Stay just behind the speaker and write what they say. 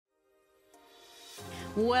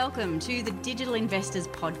Welcome to the Digital Investors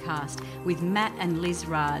Podcast with Matt and Liz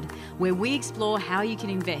Rard, where we explore how you can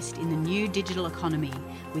invest in the new digital economy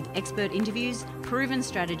with expert interviews, proven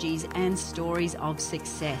strategies, and stories of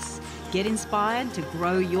success. Get inspired to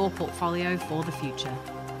grow your portfolio for the future.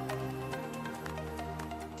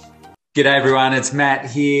 G'day everyone, it's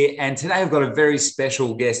Matt here, and today I've got a very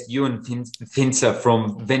special guest, Ewen Finser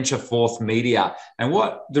from Venture Forth Media. And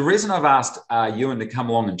the reason I've asked Ewen to come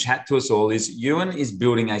along and chat to us all is Ewen is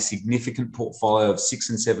building a significant portfolio of 6-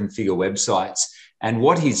 and 7-figure websites. And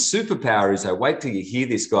what his superpower is, wait till you hear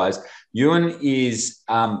this, guys. Ewen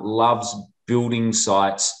loves building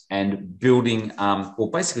sites and building,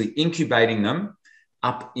 basically incubating them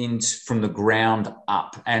from the ground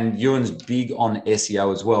up. And Ewan's big on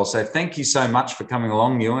SEO as well. So thank you so much for coming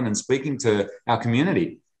along, Ewen, and speaking to our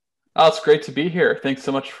community. Oh, it's great to be here. Thanks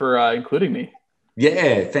so much for including me.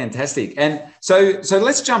 Yeah, fantastic. And so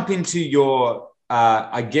let's jump into your,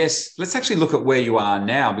 let's actually look at where you are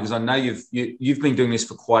now, because I know you've been doing this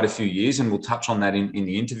for quite a few years, and we'll touch on that in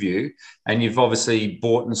the interview. And you've obviously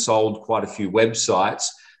bought and sold quite a few websites.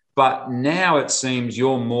 But now it seems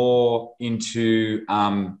you're more into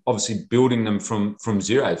obviously building them from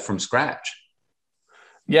zero, from scratch.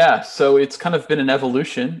 Yeah, so it's kind of been an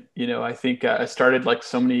evolution. You know, I think I started like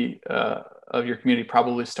so many of your community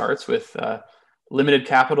probably starts with limited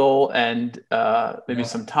capital and maybe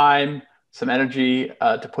some time, some energy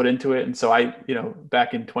to put into it. And so I,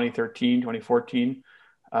 back in 2013, 2014,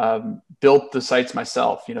 built the sites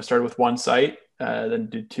myself. Started with one site, then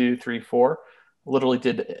did 2, 3, 4. Literally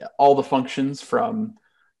did all the functions from,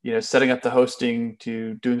 setting up the hosting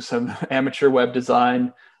to doing some amateur web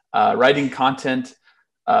design, writing content,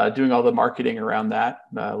 doing all the marketing around that,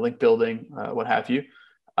 link building, what have you.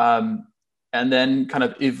 And then kind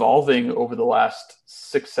of evolving over the last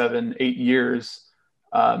 6, 7, 8 years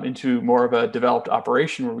into more of a developed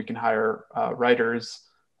operation where we can hire writers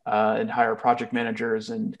and hire project managers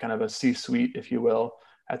and kind of a C-suite, if you will,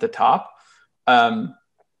 at the top.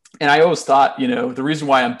 And I always thought, the reason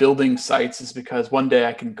why I'm building sites is because one day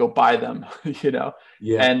I can go buy them,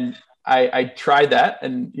 Yeah. And I tried that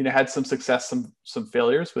and, had some success, some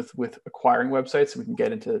failures with acquiring websites. We can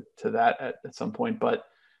get into that at some point. But,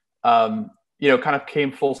 kind of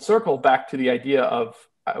came full circle back to the idea of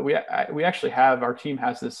we actually our team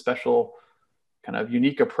has this special kind of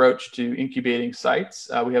unique approach to incubating sites.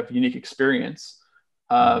 We have unique experience.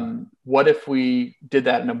 What if we did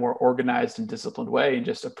that in a more organized and disciplined way and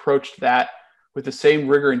just approached that with the same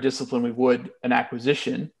rigor and discipline we would an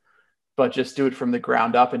acquisition, but just do it from the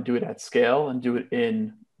ground up and do it at scale and do it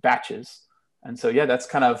in batches. And so, yeah, that's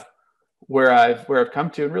kind of where I've come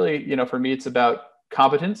to. And really, for me, it's about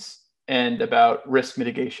competence and about risk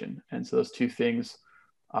mitigation. And so those two things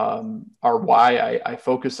are why I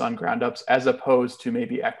focus on ground ups as opposed to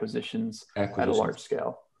maybe acquisitions. At a large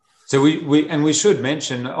scale. So we should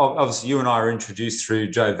mention, obviously you and I are introduced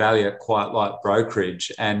through Joe Valley at Quiet Light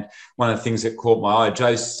Brokerage. And one of the things that caught my eye,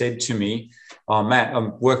 Joe said to me, "Oh, Matt,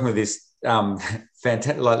 I'm working with this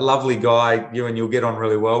fantastic, lovely guy, and you'll get on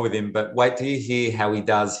really well with him, but wait till you hear how he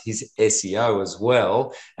does his SEO as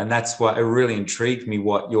well." And that's what it really intrigued me,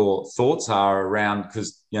 what your thoughts are around,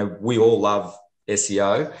 because, we all love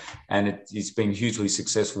SEO and it's been hugely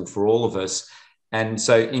successful for all of us. And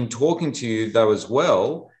so in talking to you though as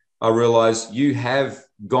well, I realized you have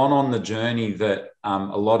gone on the journey that a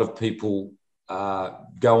lot of people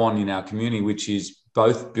go on in our community, which is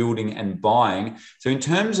both building and buying. So in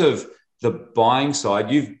terms of the buying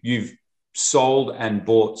side, you've sold and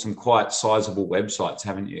bought some quite sizable websites,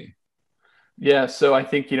 haven't you? Yeah. So I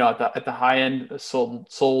think, at the high end,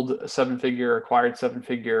 sold a 7-figure, acquired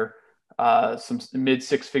 7-figure, some mid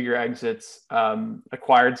 6-figure exits,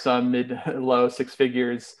 acquired some mid low 6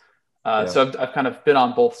 figures. So I've kind of been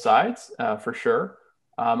on both sides for sure.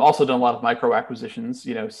 Also done a lot of micro acquisitions,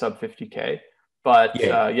 sub 50K. But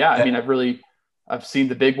I mean, I've seen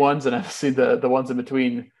the big ones and I've seen the ones in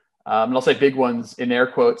between. And I'll say big ones in air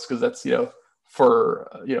quotes because that's for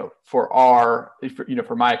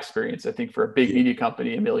my experience. I think for a big media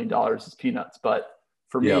company, $1 million is peanuts. But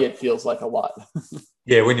for me, it feels like a lot.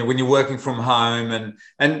 Yeah, when you're working from home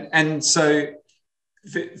and so.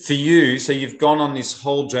 For you, so you've gone on this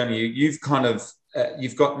whole journey. You've kind of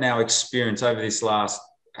you've got now experience over this last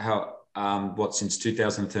since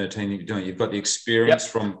 2013 you're doing. You've got the experience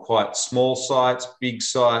from quite small sites, big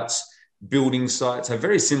sites, building sites. So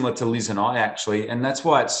very similar to Liz and I actually, and that's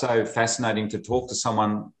why it's so fascinating to talk to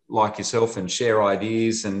someone like yourself and share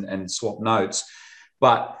ideas and swap notes.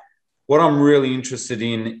 But what I'm really interested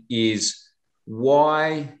in is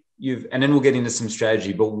why and then we'll get into some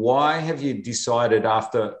strategy, but why have you decided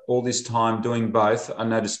after all this time doing both? I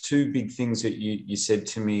noticed two big things that you said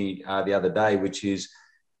to me the other day, which is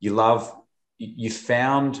you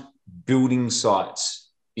found building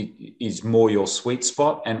sites is more your sweet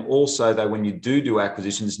spot. And also that when you do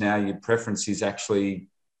acquisitions now, your preference is actually,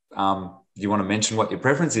 you want to mention what your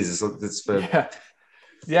preference is? It's for...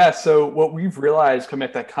 Yeah. So what we've realized coming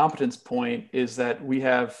at that competence point is that we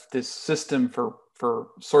have this system for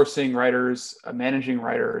sourcing writers, managing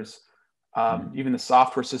writers, even the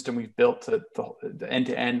software system we've built to the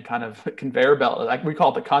end-to-end kind of conveyor belt, like we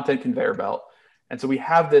call it the content conveyor belt. And so we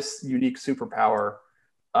have this unique superpower.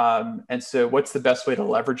 And so what's the best way to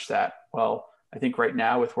leverage that? Well, I think right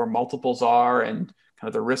now with where multiples are and kind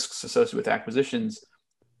of the risks associated with acquisitions,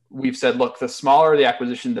 we've said, look, the smaller the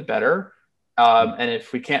acquisition, the better. And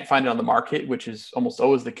if we can't find it on the market, which is almost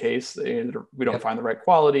always the case, we don't find the right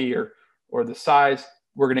quality or the size,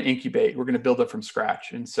 we're going to incubate, we're going to build it from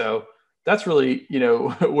scratch. And so that's really,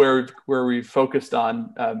 where we've focused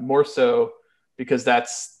on more so because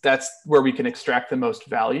that's where we can extract the most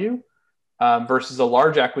value versus a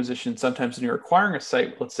large acquisition. Sometimes when you're acquiring a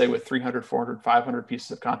site, let's say with 300, 400, 500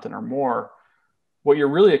 pieces of content or more, what you're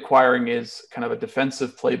really acquiring is kind of a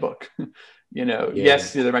defensive playbook.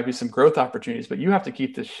 Yes, there might be some growth opportunities, but you have to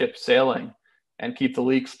keep the ship sailing and keep the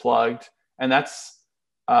leaks plugged. And that's,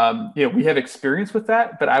 we have experience with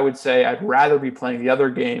that, but I would say I'd rather be playing the other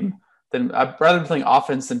game I'd rather be playing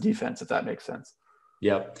offense than defense, if that makes sense.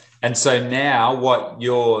 Yeah. And so now what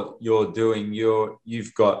you're doing,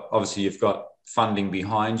 you've got funding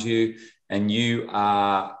behind you, and you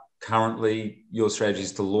are currently, your strategy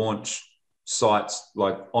is to launch sites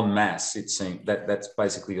like en masse. It seems that's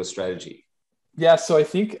basically your strategy. Yeah. So I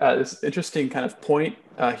think this interesting kind of point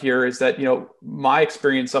here is that, my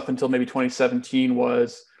experience up until maybe 2017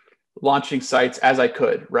 was launching sites as I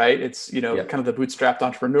could, right? It's, kind of the bootstrapped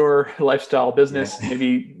entrepreneur lifestyle business. Yeah.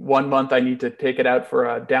 Maybe 1 month I need to take it out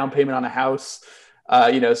for a down payment on a house.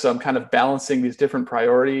 So I'm kind of balancing these different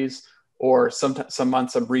priorities, or some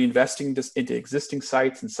months I'm reinvesting this into existing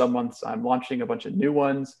sites, and some months I'm launching a bunch of new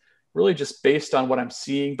ones, really just based on what I'm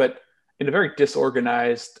seeing, but in a very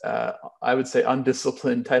disorganized, I would say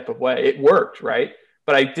undisciplined type of way. It worked, right?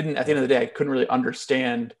 But I didn't, at the end of the day, I couldn't really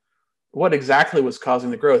understand what exactly was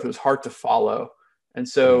causing the growth. It was hard to follow. And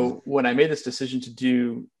so when I made this decision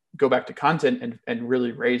to go back to content and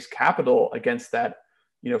really raise capital against that,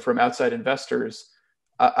 from outside investors,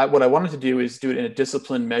 what I wanted to do is do it in a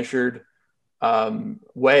disciplined, measured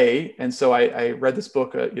way. And so I read this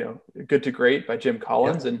book, Good to Great by Jim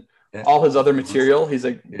Collins, and all his other material. He's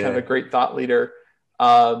a kind of a great thought leader.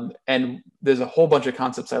 And there's a whole bunch of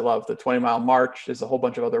concepts I love. The 20-mile march. There's a whole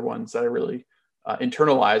bunch of other ones that I really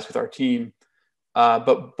internalized with our team.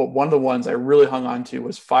 But one of the ones I really hung on to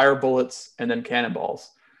was fire bullets and then cannonballs.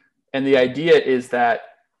 And the idea is that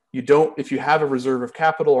if you have a reserve of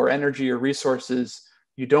capital or energy or resources,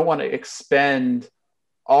 you don't want to expend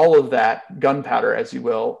all of that gunpowder, as you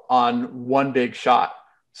will, on one big shot.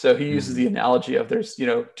 So he uses the analogy of there's,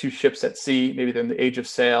 two ships at sea, maybe they're in the age of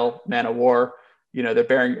sail, man of war,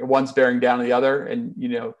 one's bearing down on the other, and,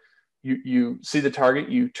 you see the target,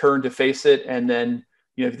 you turn to face it. And then,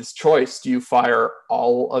 you have this choice. Do you fire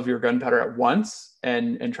all of your gunpowder at once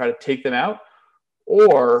and try to take them out?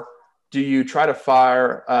 Or do you try to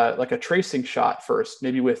fire like a tracing shot first,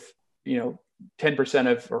 maybe with,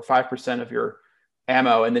 10% or 5% of your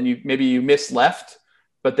ammo. And then you miss left,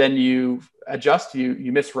 but then you adjust,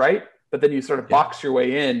 you miss right, but then you sort of box your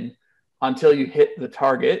way in until you hit the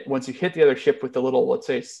target. Once you hit the other ship with the little, let's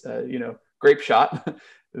say, grape shot,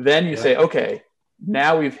 then you say, okay,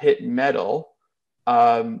 now we've hit metal.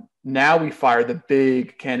 Now we fire the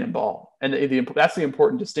big cannonball. And that's the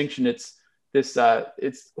important distinction. It's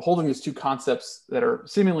holding these two concepts that are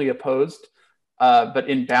seemingly opposed, but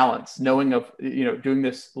in balance, knowing of, doing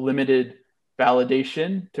this limited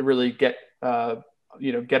validation to really get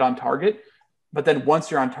on target. But then once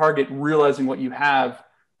you're on target, realizing what you have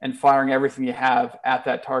and firing everything you have at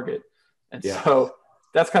that target. And so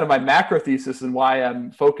that's kind of my macro thesis and why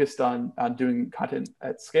I'm focused on doing content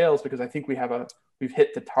at scales, because I think we've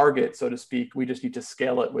hit the target, so to speak. We just need to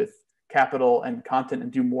scale it with capital and content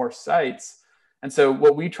and do more sites. And so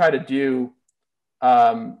what we try to do,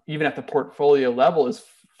 even at the portfolio level, is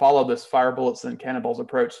follow this fire bullets and cannonballs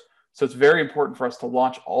approach. So it's very important for us to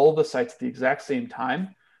launch all of the sites at the exact same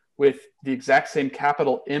time with the exact same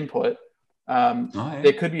capital input.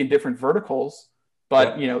 They could be in different verticals,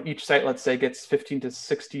 but each site, let's say, gets $15,000 to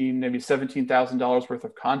 $16,000, maybe $17,000 worth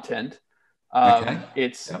of content.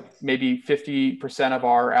 It's maybe 50% of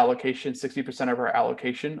our allocation, 60% of our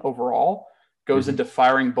allocation overall. goes into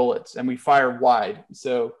firing bullets, and we fire wide.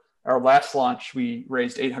 So our last launch, we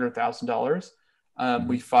raised $800,000.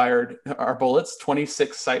 We fired our bullets,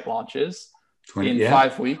 26 site launches in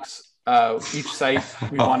 5 weeks. Each site,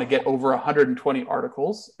 we want to get over 120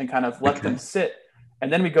 articles and kind of let them sit.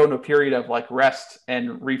 And then we go into a period of like rest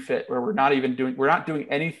and refit where we're not doing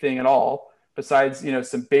anything at all besides,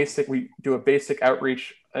 we do a basic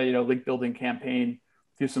outreach, link building campaign,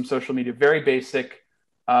 do some social media, very basic.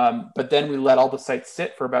 But then we let all the sites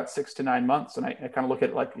sit for about 6 to 9 months. And I kind of look at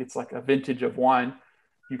it like it's like a vintage of wine.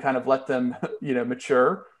 You kind of let them,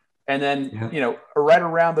 mature. And then, right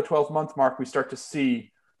around the 12-month mark, we start to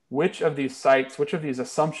see which of these sites, which of these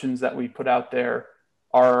assumptions that we put out there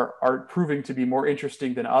are proving to be more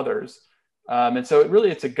interesting than others. And so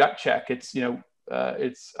it's a gut check. I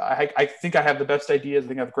think I have the best ideas. I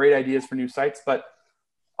think I have great ideas for new sites, but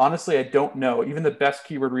honestly, I don't know. Even the best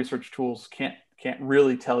keyword research tools can't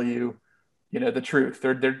really tell you, the truth.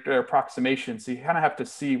 They're approximations. So you kind of have to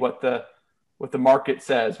see what the market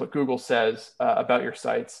says, what Google says about your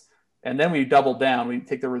sites. And then we double down. We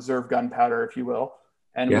take the reserve gunpowder, if you will,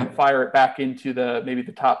 and we fire it back into maybe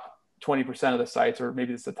the top 20% of the sites, or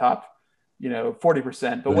maybe it's the top,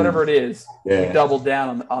 40%, but whatever it is, we double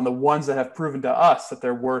down on the ones that have proven to us that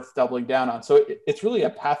they're worth doubling down on. So it's really a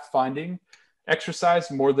pathfinding exercise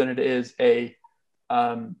more than it is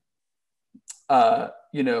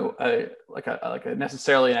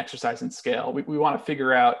necessarily an exercise in scale. We want to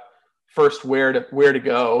figure out first where to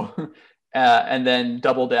go, and then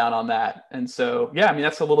double down on that. And so,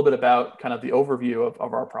 that's a little bit about kind of the overview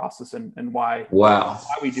of our process and why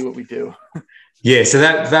we do what we do. Yeah, so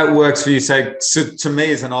that works for you. So to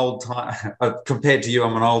me, as an old time, compared to you,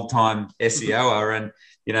 I'm an old time SEOer,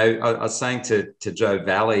 and I was saying to Joe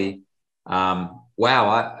Valley,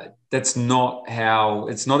 that's not how.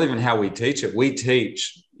 It's not even how we teach it. We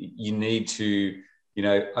teach you need to,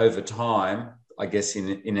 over time, I guess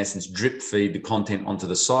in essence, drip feed the content onto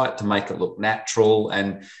the site to make it look natural.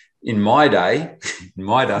 And in my day,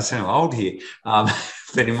 I sound old here,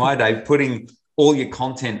 but in my day, putting all your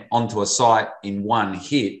content onto a site in one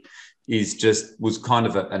hit was kind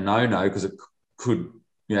of a no-no, because it could,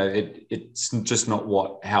 it's just not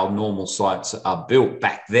how normal sites are built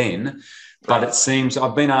back then. But it seems,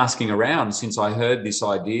 I've been asking around since I heard this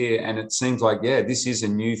idea, and it seems like, this is a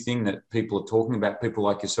new thing that people are talking about. People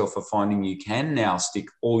like yourself are finding you can now stick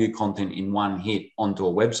all your content in one hit onto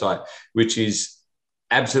a website, which is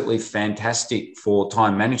absolutely fantastic for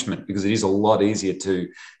time management, because it is a lot easier to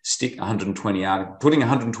stick putting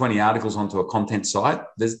 120 articles onto a content site.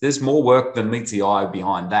 There's more work than meets the eye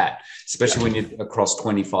behind that, especially when you're across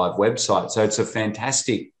 25 websites. So it's a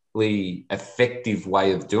fantastically effective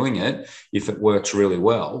way of doing it if it works really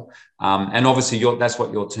well. And obviously that's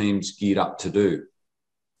what your team's geared up to do.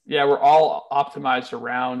 Yeah, we're all optimized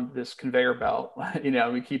around this conveyor belt.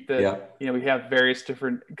 We keep we have various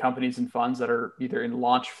different companies and funds that are either in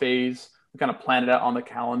launch phase. We kind of plan it out on the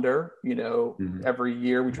calendar. Every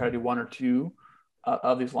year we try to do 1 or 2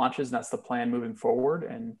 of these launches, and that's the plan moving forward.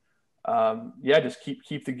 And just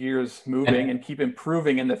keep the gears moving and keep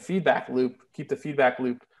improving in the feedback loop. Keep the feedback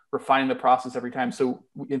loop, refining the process every time. So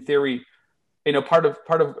in theory, part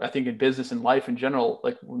of I think in business and life in general,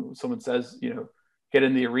 like when someone says, get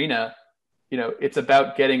in the arena, it's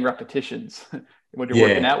about getting repetitions when you're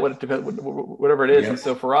working out, whatever it is. And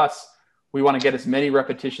so for us, we want to get as many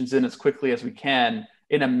repetitions in as quickly as we can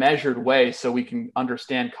in a measured way, so we can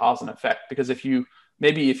understand cause and effect. Because if you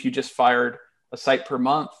just fired a site per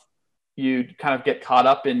month, you'd kind of get caught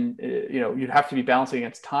up in, you'd have to be balancing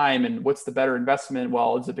against time and what's the better investment?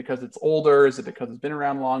 Well, is it because it's older? Is it because it's been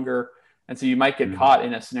around longer? And so you might get caught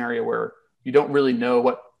in a scenario where you don't really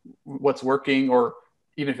know what's working, or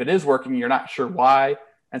even if it is working, you're not sure why.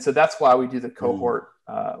 And so that's why we do the cohort.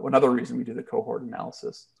 Another reason we do the cohort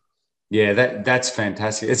analysis. Yeah, that's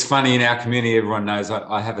fantastic. It's funny, in our community, everyone knows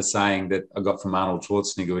I have a saying that I got from Arnold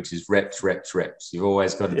Schwarzenegger, which is reps, reps, reps. You've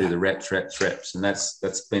always got to do the reps, reps, reps. And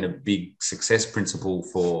that's been a big success principle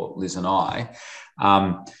for Liz and I.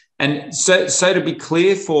 And so to be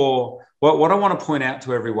clear, for what I want to point out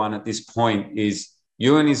to everyone at this point is,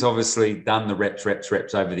 Ewen has obviously done the reps, reps,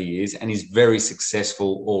 reps over the years, and he's very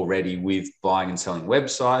successful already with buying and selling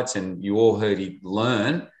websites. And you all heard he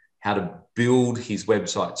learn how to build his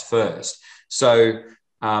websites first. So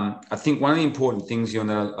I think one of the important things, I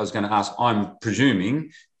was going to ask, I'm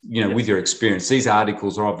presuming, with your experience, these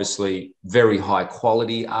articles are obviously very high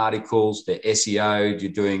quality articles. They're SEO'd,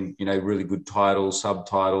 you're doing, really good titles,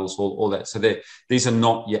 subtitles, all that. So these are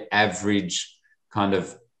not your average kind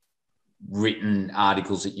of written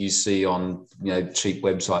articles that you see on, cheap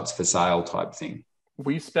websites for sale type thing.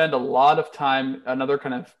 we spend a lot of time, another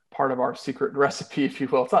kind of part of our secret recipe, if you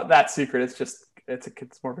will. It's not that secret. It's just,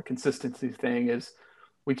 it's more of a consistency thing, is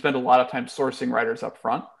we spend a lot of time sourcing writers up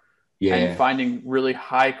front and finding really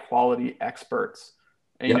high quality experts.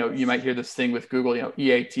 And, you know, you might hear this thing with Google, you know,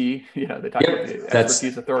 EAT, you know, they talk about the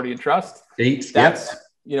expertise, authority, and trust. That's,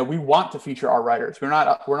 you know, we want to feature our writers. We're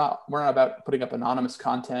not about putting up anonymous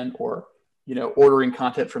content or, you know, ordering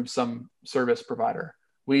content from some service provider.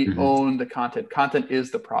 We own the content. Content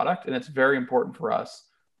is the product. And it's very important for us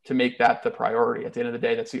to make that the priority. At the end of the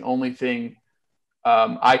day, that's the only thing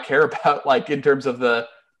I care about, like in terms of the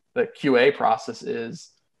QA process,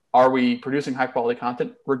 is, are we producing high quality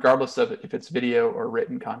content, regardless of if it's video or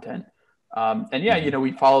written content? And yeah, you know,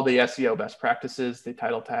 we follow the SEO best practices, the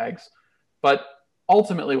title tags, but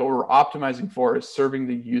ultimately what we're optimizing for is serving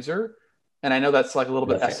the user. And I know that's like a little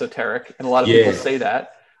bit esoteric, and a lot of people say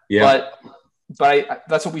that, but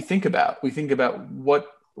that's what we think about. We think about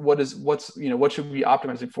what's, you know, what should we be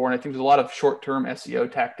optimizing for? And I think there's a lot of short-term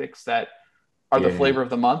SEO tactics that are the flavor of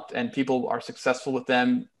the month, and people are successful with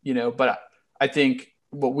them, you know, but I think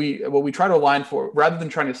what we try to align for, rather than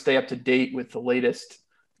trying to stay up to date with the latest,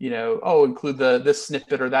 you know, include this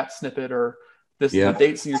snippet or that snippet, or the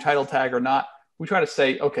dates in your title tag or not, we try to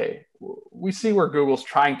say, okay, we see where Google's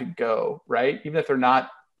trying to go, right? Even if they're not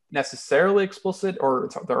necessarily explicit, or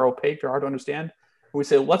they're opaque or hard to understand, we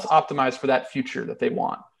say, let's optimize for that future that they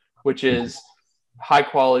want, which is high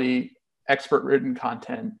quality, expert written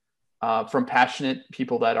content from passionate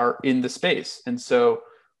people that are in the space. And so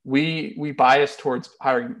we bias towards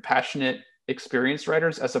hiring passionate, experienced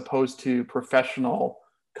writers as opposed to professional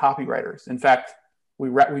copywriters. In fact, we'd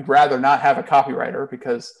rather not have a copywriter,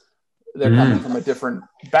 because they're coming from a different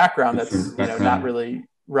background that's you know, not really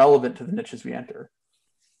relevant to the niches we enter.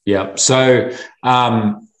 Yeah. So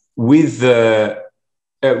with the,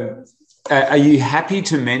 are you happy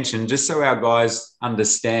to mention, just so our guys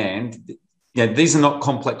understand, you know, these are not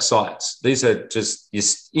complex sites. These are just,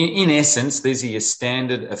 in essence, these are your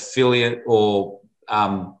standard affiliate or,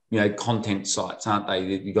 you know, content sites, aren't they?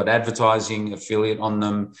 You've got advertising, affiliate on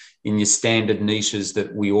them in your standard niches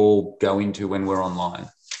that we all go into when we're online.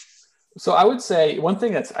 So I would say one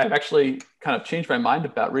thing that's I've actually kind of changed my mind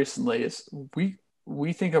about recently is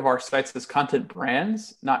we think of our sites as content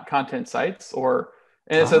brands, not content sites, and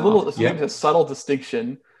it's maybe a subtle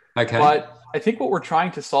distinction. Okay. But I think what we're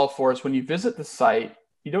trying to solve for is, when you visit the site,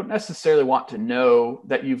 you don't necessarily want to know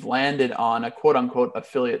that you've landed on a quote unquote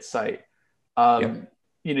affiliate site. You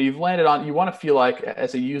know, you want to feel like,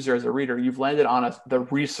 as a user, as a reader, you've landed on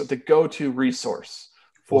the go-to resource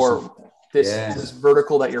for this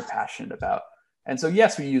vertical that you're passionate about. And so,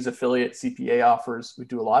 yes, we use affiliate CPA offers. We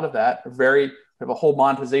do a lot of that. We have a whole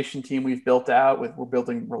monetization team we've built out. We're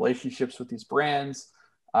building relationships with these brands,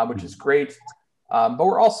 which is great. But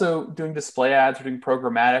we're also doing display ads, we're doing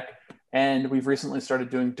programmatic, and we've recently started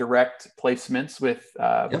doing direct placements with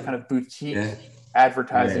kind of boutique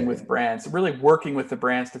advertising with brands, really working with the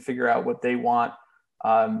brands to figure out what they want,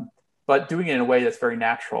 but doing it in a way that's very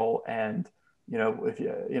natural. And, you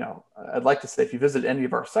know, I'd like to say, if you visit any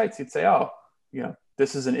of our sites, you'd say, oh, you know,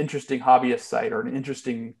 this is an interesting hobbyist site or an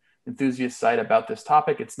interesting enthusiast site about this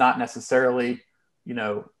topic. It's not necessarily, you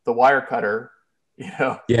know, the Wirecutter, you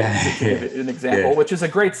know, to give an example, which is a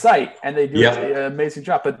great site, and they do an amazing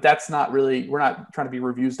job, but that's not really, we're not trying to be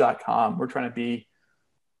reviews.com. We're trying to be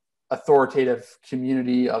authoritative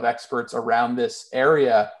community of experts around this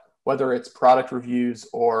area, whether it's product reviews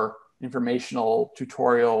or informational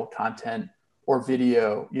tutorial content or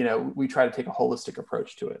video. You know, we try to take a holistic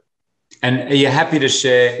approach to it. And are you happy to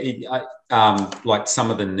share like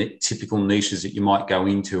some of the typical niches that you might go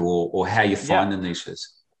into, or how you find the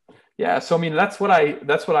niches? Yeah. So, I mean, that's what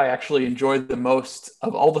I actually enjoy the most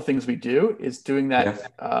of all the things we do, is doing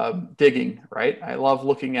that digging, right? I love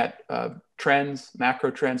looking at trends,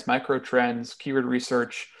 macro trends, micro trends, keyword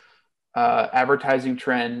research, advertising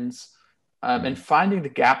trends, and finding the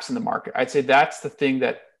gaps in the market. I'd say that's the thing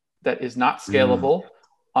that is not scalable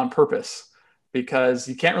on purpose, because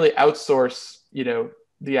you can't really outsource, you know,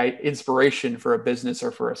 the inspiration for a business or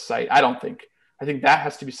for a site. I don't think. I think that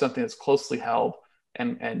has to be something that's closely held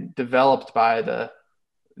and developed by the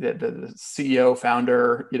CEO,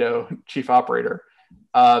 founder, you know, chief operator.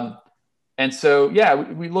 And so, yeah,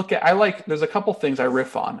 we look at, there's a couple things I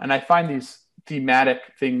riff on, and I find these thematic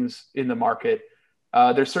things in the market.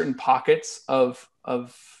 There's certain pockets of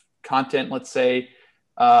content. Let's say,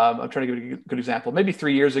 I'm trying to give a good example. Maybe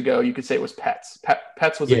 3 years ago, you could say it was pets.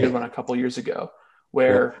 Pets was a good one a couple years ago,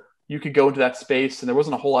 where you could go into that space and there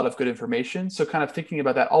wasn't a whole lot of good information. So kind of thinking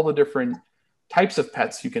about that, all the different types of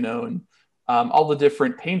pets you can own, all the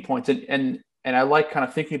different pain points. And And I like kind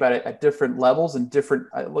of thinking about it at different levels and different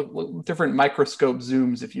microscope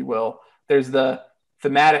zooms, if you will. There's the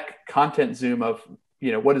thematic content zoom of,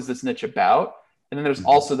 what is this niche about? And then there's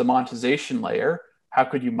also the monetization layer. How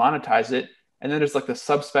could you monetize it? And then there's like the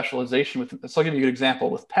subspecialization so I'll give you a good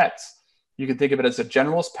example with pets. You can think of it as a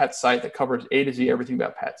generalist pet site that covers A to Z, everything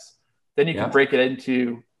about pets. Then you can break it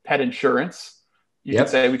into pet insurance. You could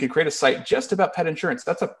say we could create a site just about pet insurance.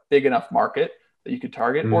 That's a big enough market that you could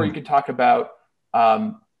target. Or you could talk about,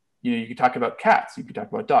 you could talk about cats. You could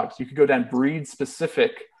talk about dogs. You could go down breed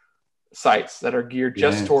specific sites that are geared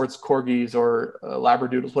just towards corgis or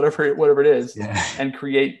labradoodles, whatever it is, and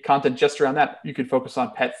create content just around that. You could focus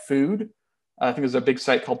on pet food. I think there's a big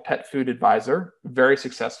site called Pet Food Advisor, very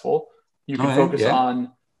successful. You can focus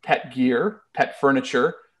on pet gear, pet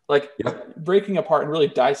furniture, breaking apart and really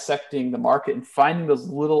dissecting the market and finding those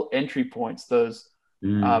little entry points, those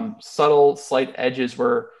subtle, slight edges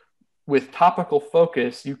where with topical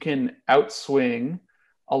focus, you can outswing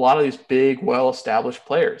a lot of these big, well-established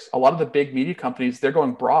players. A lot of the big media companies, they're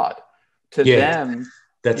going broad. To them,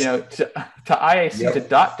 to IAC, to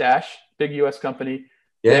Dotdash, big US company,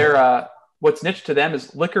 they're what's niche to them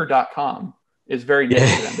is liquor.com is very niche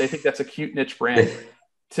to them. They think that's a cute niche brand.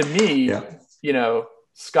 To me,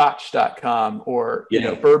 scotch.com or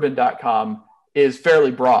bourbon.com is fairly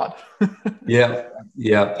broad.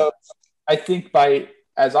 So I think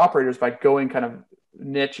as operators, by going kind of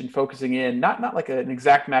niche and focusing in, not like an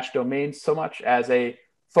exact match domain so much as a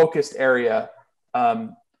focused area.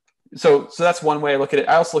 So that's one way I look at it.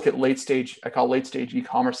 I also look at I call late stage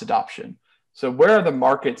e-commerce adoption. So where are the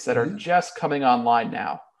markets that are just coming online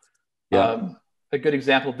now? A good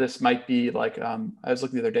example of this might be like, I was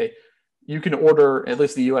looking the other day, you can order, at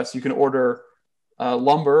least in the US, you can order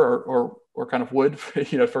lumber or kind of wood,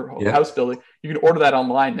 for house building. You can order that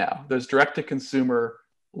online now. There's direct to consumer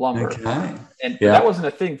lumber. And that wasn't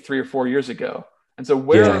a thing 3 or 4 years ago. And so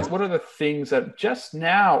what are the things that just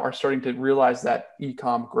now are starting to realize that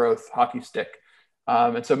e-com growth hockey stick?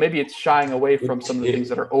 And so maybe it's shying away from some of the things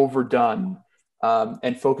that are overdone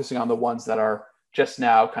and focusing on the ones that are just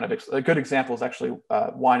now kind of a good example is actually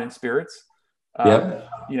wine and spirits. A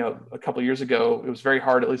couple of years ago, it was very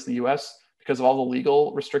hard, at least in the US, because of all the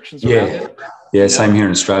legal restrictions around it. Same here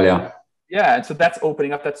in Australia. And so that's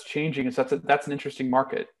opening up, that's changing. And so that's an interesting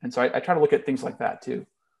market. And so I try to look at things like that too.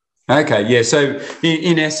 Okay, so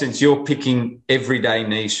in essence, you're picking everyday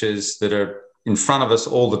niches that are in front of us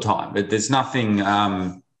all the time. But there's nothing,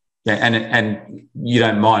 and you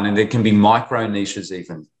don't mind, and there can be micro niches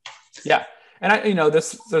even. Yeah, and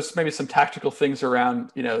there's maybe some tactical things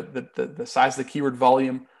around, the size of the keyword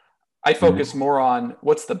volume. I focus more on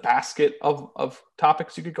what's the basket of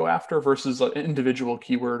topics you could go after versus an individual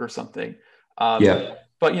keyword or something. But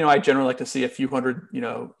I generally like to see a few hundred,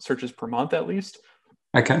 searches per month at least.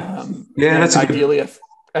 Okay. That's ideally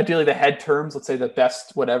the head terms. Let's say the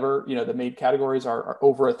best whatever, the main categories are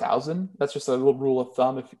over 1,000. That's just a little rule of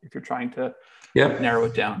thumb if you're trying to narrow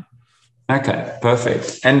it down. Okay,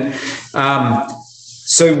 perfect. And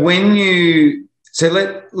so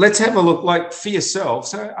let's have a look, like for yourself.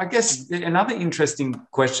 So I guess another interesting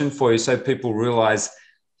question for you, so people realize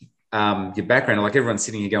your background. Like everyone's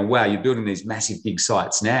sitting here going, wow, you're building these massive big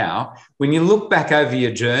sites now. When you look back over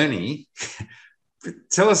your journey,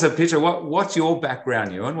 tell us a picture. What's your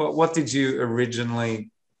background, Ewen? What did you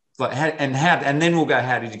originally like, and then we'll go,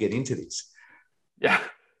 how did you get into this? Yeah.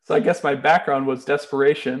 So I guess my background was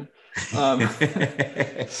desperation.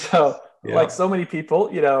 Like so many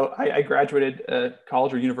people, I graduated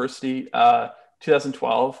college or university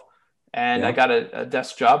 2012, and I got a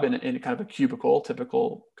desk job in kind of a cubicle,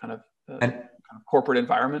 typical kind of corporate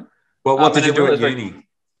enviurement. Well, what did you do at uni?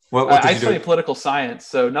 I studied political science,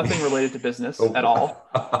 so nothing related to business at all.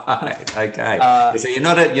 Okay. So you're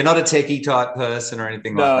not a techie type person or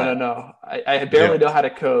anything like that? No. I barely know how to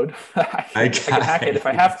code. I can hack it. If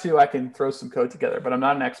I have to, I can throw some code together, but I'm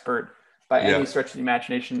not an expert by any stretch of the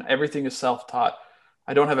imagination. Everything is self-taught.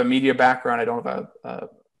 I don't have a media background. I don't have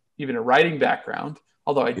even a writing background.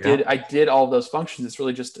 Although I did all of those functions. It's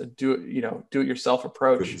really just a do it yourself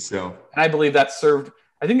approach. And I believe that served.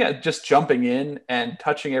 I think that just jumping in and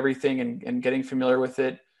touching everything and getting familiar with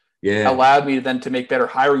it allowed me then to make better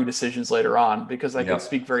hiring decisions later on, because I could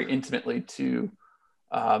speak very intimately to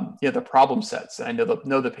the problem sets, and I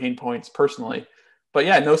know the pain points personally. But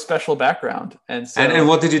no special background. And so, and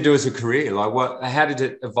what did you do as a career? Like how did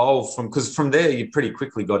it evolve because from there you pretty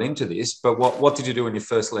quickly got into this, but what did you do when you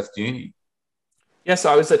first left uni?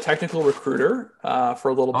 So I was a technical recruiter for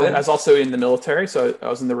a little bit. I was also in the military, so I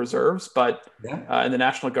was in the reserves, but in the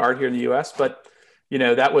National Guard here in the U.S. But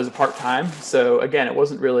that was a part-time. So again, it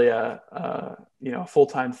wasn't really a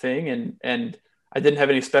full-time thing. And I didn't have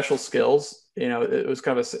any special skills. It was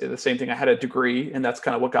kind of the same thing. I had a degree, and that's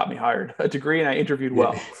kind of what got me hired. A degree, and I interviewed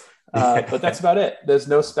well. But that's about it. There's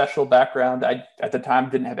no special background. I, at the time,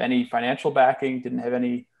 didn't have any financial backing, didn't have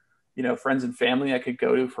any, friends and family I could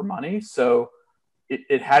go to for money. So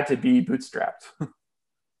it had to be bootstrapped.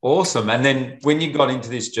 Awesome. And then when you got into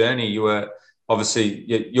this journey, you were obviously,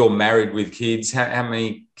 you're married with kids. How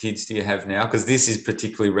many kids do you have now? Because this is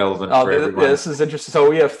particularly relevant for everyone. Yeah, this is interesting. So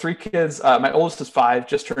we have 3 kids. My oldest is 5,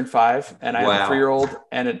 just turned 5, and I have a 3-year-old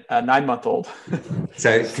and a 9-month-old.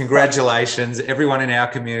 So congratulations. Everyone in our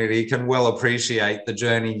community can well appreciate the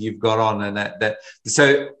journey you've got on, and that.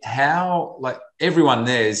 So how, like, everyone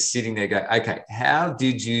there is sitting there going, okay, how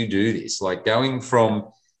did you do this? Like, going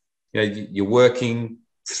from, you're working,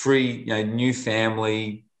 3, new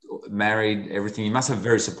family, married, everything. You must have a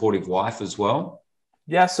very supportive wife as well.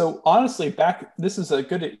 Yeah. So honestly, this is a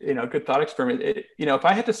good, good thought experiment. If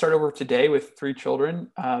I had to start over today with 3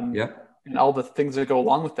 children, and all the things that go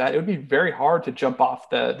along with that, it would be very hard to jump off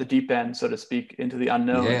the deep end, so to speak, into the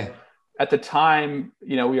unknown. Yeah. At the time,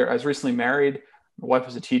 I was recently married. My wife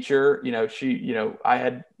was a teacher. I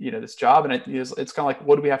had, this job, and it's kind of like,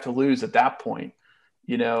 what do we have to lose at that point?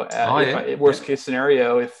 Worst case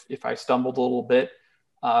scenario, if I stumbled a little bit,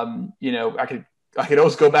 I could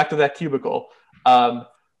always go back to that cubicle.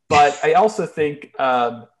 But I also think,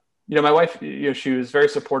 my wife, she was very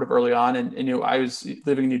supportive early on, and I was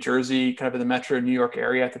living in New Jersey, kind of in the metro New York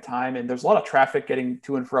area at the time, and there's a lot of traffic getting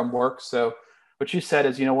to and from work. So what she said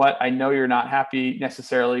is, I know you're not happy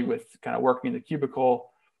necessarily with kind of working in the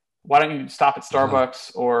cubicle. Why don't you stop at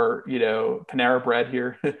Starbucks or, Panera Bread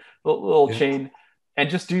here, little chain, and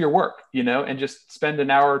just do your work, and just spend an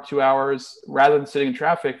hour or 2 hours rather than sitting in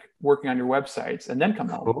traffic working on your websites, and then come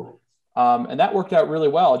home. Cool. And that worked out really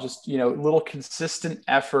well. Just, little consistent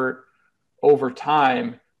effort over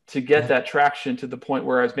time to get that traction to the point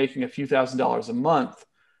where I was making a few $1,000s a month.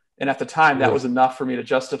 And at the time, that was enough for me to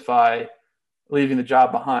justify leaving the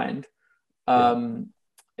job behind. And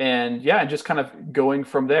just kind of going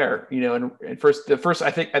from there, and I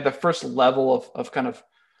think at the first level of kind of,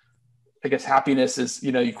 I guess, happiness is,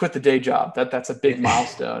 you quit the day job. That's a big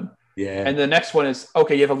milestone. Yeah. And the next one is,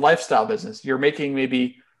 okay, you have a lifestyle business. You're making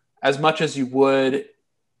maybe as much as you would,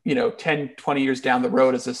 10, 20 years down the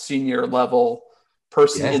road as a senior level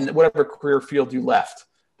person in whatever career field you left.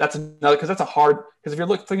 That's another, because if you're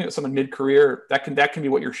looking at someone mid-career, that can be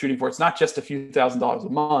what you're shooting for. It's not just a few $1,000s a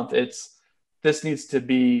month. This needs to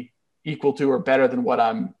be equal to or better than what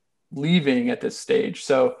I'm leaving at this stage.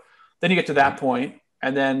 So then you get to that point,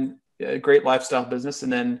 and then a great lifestyle business.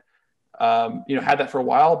 And then, had that for a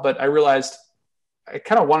while, but I realized I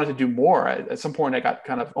kind of wanted to do more. At some point, I got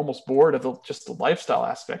kind of almost bored of just the lifestyle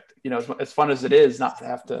aspect. As fun as it is not to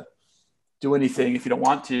have to do anything if you don't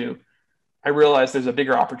want to, I realized there's a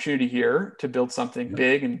bigger opportunity here to build something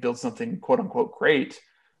big and build something quote unquote great.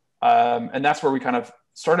 And that's where we kind of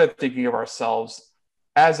started thinking of ourselves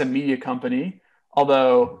as a media company,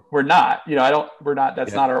 although we're not,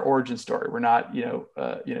 that's not our origin story. We're not,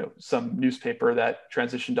 some newspaper that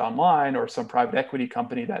transitioned online or some private equity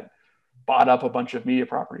company that bought up a bunch of media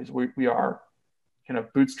properties. We are kind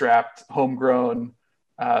of bootstrapped, homegrown.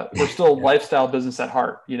 We're still a lifestyle business at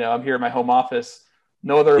heart. I'm here in my home office.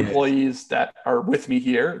 No other employees that are with me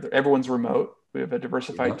here. Everyone's remote. We have a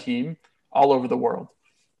diversified team all over the world.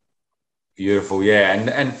 Beautiful. Yeah.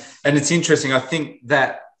 And it's interesting. I think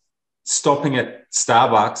that stopping at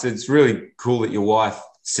Starbucks, it's really cool that your wife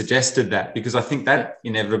suggested that, because I think that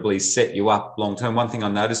inevitably set you up long term. One thing I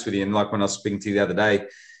noticed with you, and like when I was speaking to you the other day,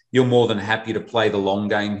 you're more than happy to play the long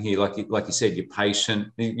game here. Like you said, you're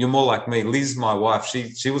patient. You're more like me. Liz, my wife,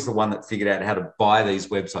 she was the one that figured out how to buy these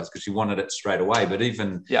websites because she wanted it straight away. But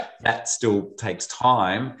even that still takes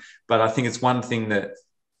time. But I think it's one thing that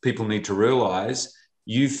people need to realize.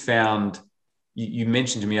 You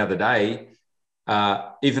mentioned to me the other day,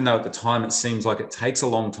 even though at the time it seems like it takes a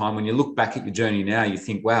long time, when you look back at your journey now, you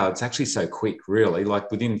think, wow, it's actually so quick, really.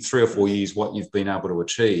 Like within 3 or 4 years, what you've been able to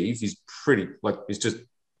achieve is it's just,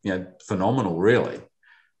 phenomenal, really.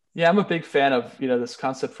 Yeah, I'm a big fan of, this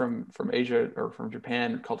concept from Asia or from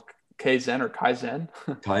Japan called Kaizen or Kaizen.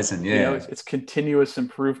 Kaizen, yeah. It's continuous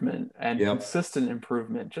improvement and consistent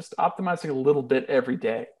improvement, just optimizing a little bit every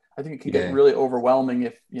day. I think it can get really overwhelming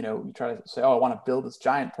if, you try to say, oh, I want to build this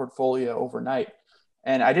giant portfolio overnight.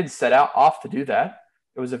 And I didn't set off to do that.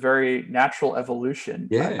 It was a very natural evolution.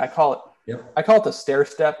 Yeah. I call it the stair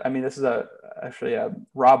step. I mean, this is actually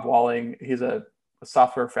Rob Walling. He's a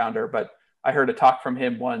software founder, but I heard a talk from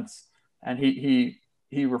him once, and he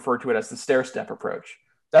he referred to it as the stair step approach.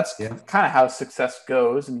 That's kind of how success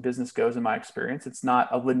goes and business goes in my experience. It's not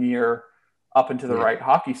a linear up and to the right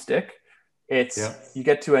hockey stick. It's you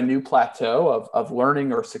get to a new plateau of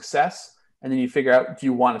learning or success, and then you figure out, do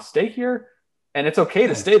you want to stay here? And it's okay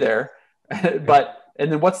to stay there, and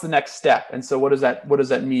then what's the next step? And so what does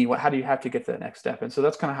that mean? How do you have to get to that next step? And so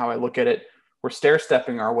that's kind of how I look at it. We're stair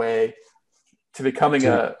stepping our way to becoming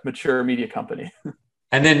a mature media company.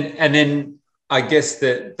 And then I guess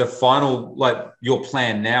that the final, like your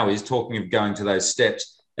plan now is talking of going to those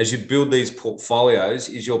steps. As you build these portfolios,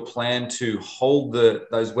 is your plan to hold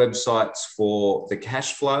those websites for the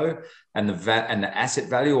cash flow and the asset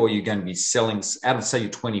value, or are you going to be selling out of, say, your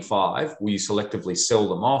 25? Will you selectively sell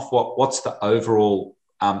them off? What's the overall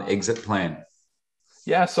exit plan?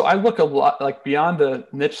 Yeah, so I look a lot like beyond the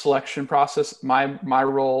niche selection process. My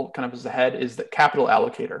role, kind of as the head, is the capital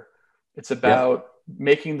allocator. It's about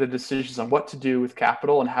making the decisions on what to do with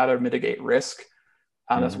capital and how to mitigate risk.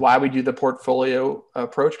 That's why we do the portfolio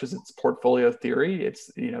approach, because it's portfolio theory.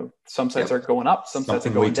 It's, some sites are going up, some sites are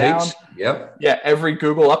going down. Yeah. Every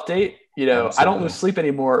Google update, Absolutely. I don't lose sleep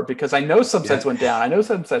anymore because I know some sites went down. I know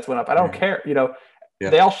some sites went up. I don't care.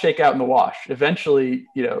 They all shake out in the wash. Eventually,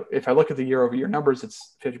 if I look at the year over year numbers,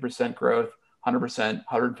 it's 50% growth, 100%,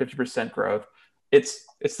 150% growth. It's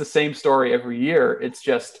the same story every year. It's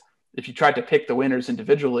just, if you tried to pick the winners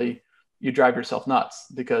individually, you drive yourself nuts,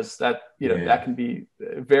 because that can be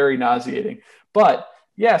very nauseating. But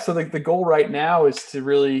so the goal right now is to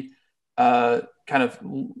really kind of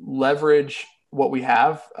leverage what we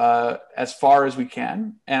have as far as we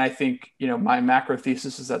can. And I think, my macro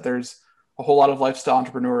thesis is that there's a whole lot of lifestyle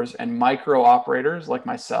entrepreneurs and micro operators like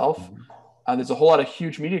myself. There's a whole lot of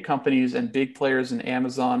huge media companies and big players in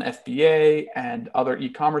Amazon, FBA, and other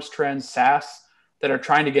e-commerce trends, SaaS, that are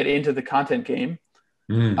trying to get into the content game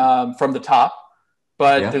from the top,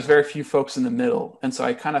 but there's very few folks in the middle. And so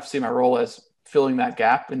I kind of see my role as filling that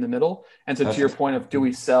gap in the middle. And so to your point of, do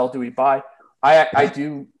we sell, do we buy? I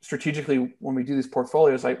do strategically, when we do these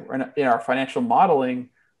portfolios, in our financial modeling,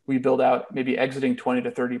 we build out maybe exiting 20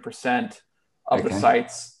 to 30% of the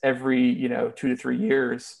sites every, 2 to 3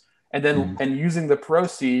 years, and then and using the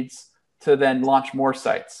proceeds to then launch more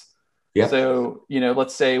sites. So,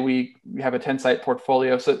 let's say we have a 10-site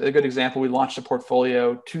portfolio. So a good example, we launched a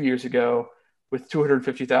portfolio 2 years ago with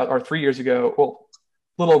 $250,000, or 3 years ago, well,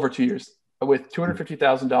 a little over 2 years, with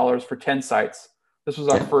 $250,000 for 10 sites. This was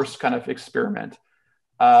our first kind of experiment.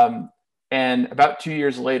 And about 2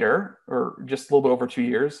 years later, or just a little bit over 2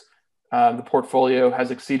 years, the portfolio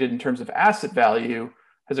has exceeded, in terms of asset value,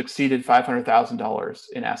 has exceeded $500,000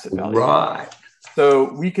 in asset value. Right.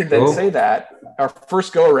 So we can then say that our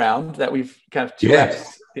first go around that we've kind of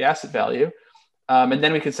 2x the asset value. And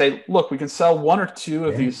then we can say, look, we can sell one or two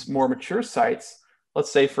of these more mature sites,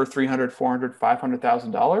 let's say for $300,000, $400,000,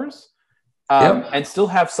 $500,000, and still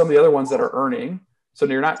have some of the other ones that are earning. So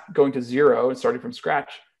you're not going to zero and starting from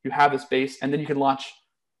scratch. You have this base, and then you can launch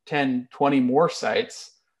 10, 20 more sites,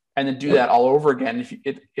 and then do that all over again.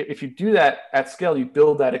 If you do that at scale, you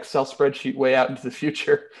build that Excel spreadsheet way out into the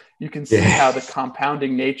future, you can see how the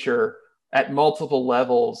compounding nature at multiple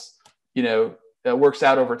levels, works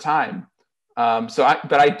out over time.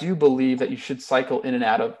 But I do believe that you should cycle in and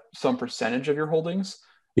out of some percentage of your holdings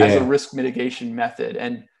as a risk mitigation method.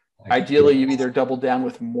 And ideally, you either double down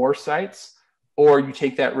with more sites, or you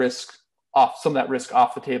take that risk off, some of that risk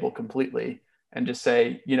off the table completely, and just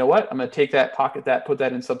say, you know what, I'm going to take that, pocket that, put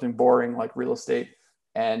that in something boring like real estate.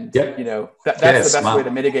 And, that's the best way to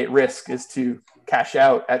mitigate risk, is to cash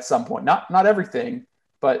out at some point. Not everything,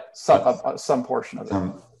 but some portion of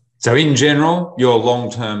it. So in general, your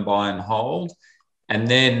long-term buy and hold, and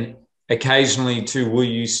then occasionally too, will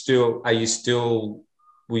you still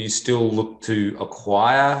look to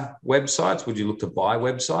acquire websites? Would you look to buy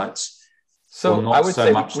websites? So I would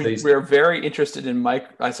say we're very interested in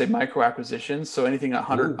micro acquisitions. So anything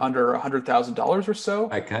under $100,000 or so,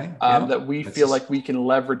 that we feel like we can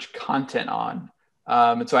leverage content on.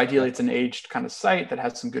 And so ideally it's an aged kind of site that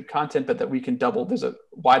has some good content, but that we can there's a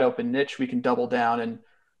wide open niche. We can double down and,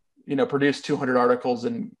 produce 200 articles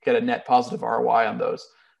and get a net positive ROI on those.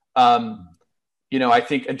 I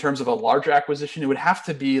think in terms of a larger acquisition, it would have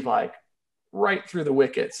to be like right through the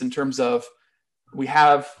wickets, in terms of, we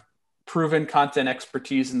have proven content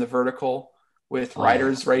expertise in the vertical with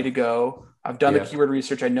writers ready to go. I've done the keyword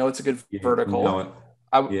research. I know it's a good vertical.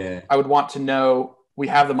 I would want to know, we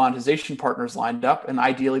have the monetization partners lined up, and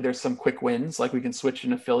ideally there's some quick wins, like we can switch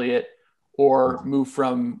an affiliate or move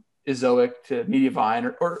from Ezoic to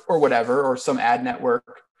Mediavine or whatever, or some ad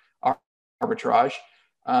network arbitrage.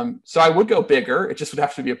 So I would go bigger. It just would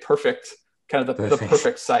have to be a perfect kind of the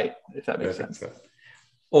perfect site, if that makes sense.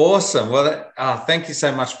 Awesome. Well, thank you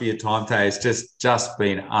so much for your time today. It's just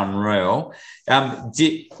been unreal.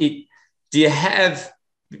 Do you have,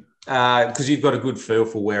 because you've got a good feel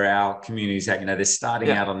for where our community's at, they're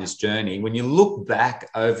starting out on this journey. When you look back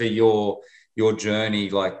over your journey,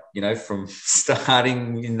 from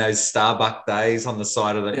starting in those Starbucks days on the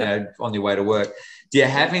side of on your way to work, do you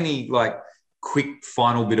have any quick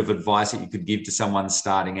final bit of advice that you could give to someone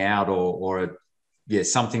starting out, or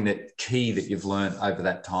something key that you've learned over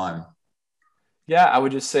that time? Yeah, I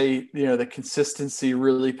would just say, the consistency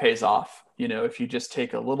really pays off. If you just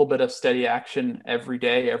take a little bit of steady action every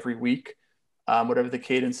day, every week, whatever the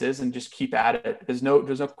cadence is, and just keep at it. There's no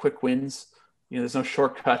quick wins. There's no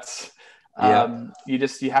shortcuts.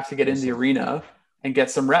 You have to get in the arena and get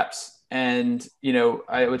some reps. And,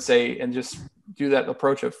 I would say, and just do that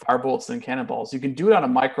approach of fire bullets and cannonballs. You can do it on a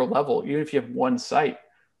micro level, even if you have one site.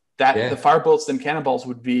 The fire bullets and cannonballs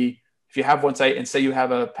would be, if you have one site and say you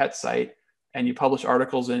have a pet site and you publish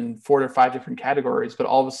articles in 4 or 5 different categories, but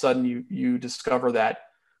all of a sudden you discover that,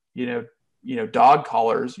 dog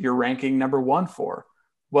collars, you're ranking number 1 for.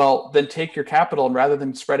 Well, then take your capital, and rather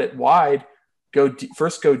than spread it wide, go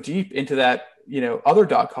deep into that, other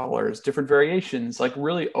dog collars, different variations,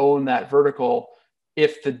 really own that vertical.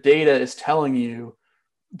 If the data is telling you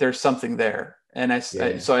there's something there. And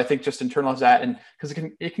so I think just internalize that, and because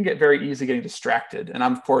it can get very easy getting distracted. And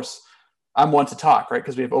I'm one to talk, right?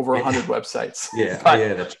 Because we have over 100 websites.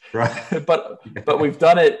 That's right. But we've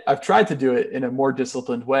done it. I've tried to do it in a more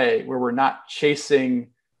disciplined way, where we're not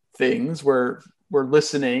chasing things. We're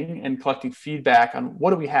listening and collecting feedback on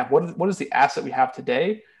what do we have, what is the asset we have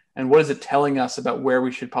today, and what is it telling us about where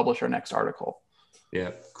we should publish our next article.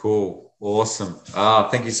 Yeah, cool. Awesome.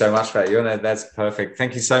 Thank you so much for that, Ewen. That's perfect.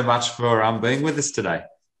 Thank you so much for being with us today.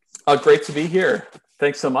 Great to be here.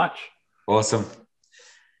 Thanks so much. Awesome.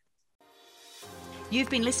 You've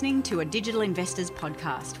been listening to a Digital Investors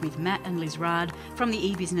podcast with Matt and Liz Rard from the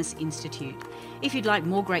eBusiness Institute. If you'd like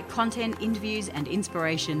more great content, interviews and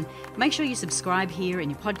inspiration, make sure you subscribe here in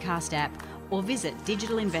your podcast app or visit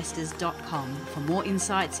digitalinvestors.com for more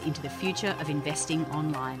insights into the future of investing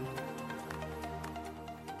online.